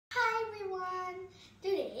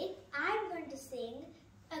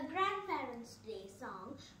a Grandparents' Day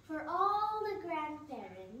song for all the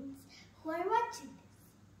grandparents who are watching this.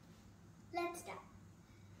 Let's start.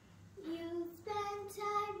 You spend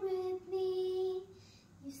time with me,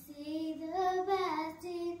 you see the best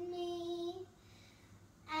in me,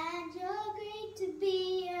 and you're great to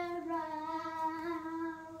be around.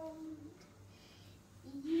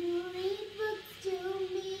 You read books to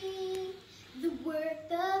me, the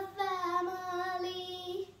worth of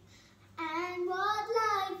family, and what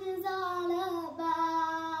life is all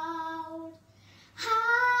about.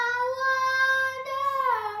 How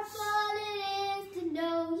wonderful it is to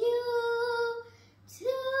know you,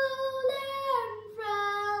 to learn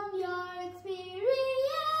from your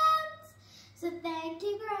experience. So thank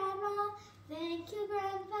you, Grandma, thank you,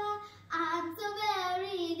 Grandpa. I'm so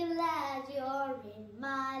very glad you're in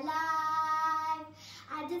my life.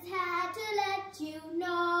 I just had to let you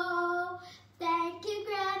know. Thank you,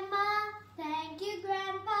 Grandma, thank you,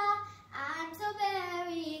 Grandpa. I'm so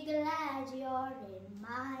very glad you're in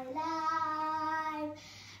my life.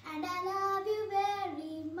 And I love you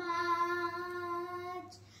very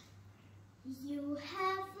much. You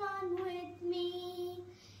have fun with me.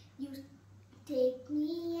 You take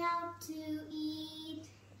me out to eat.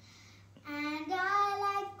 And I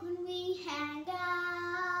like when we hang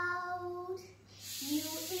out. You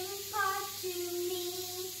impart to me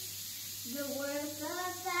the worth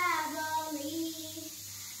of family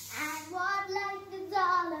and what life is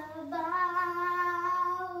all about.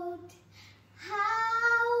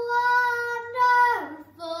 How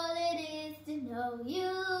wonderful it is to know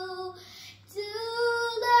you, to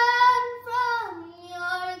learn from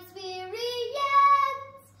your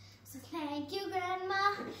experience. So thank you, Grandma,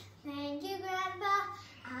 thank you, Grandpa.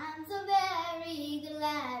 I'm so very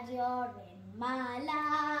glad you're in my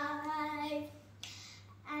life.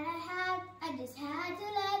 And I just had to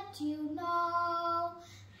let you know.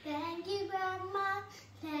 Thank you, Grandma,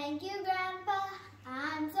 thank you, Grandpa.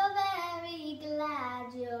 I'm so very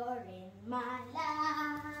glad you're in my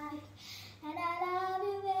life. And I love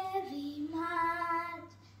you very much.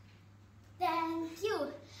 Thank you.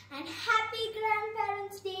 And happy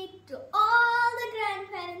Grandparents' Day to all the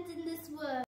grandparents in this world.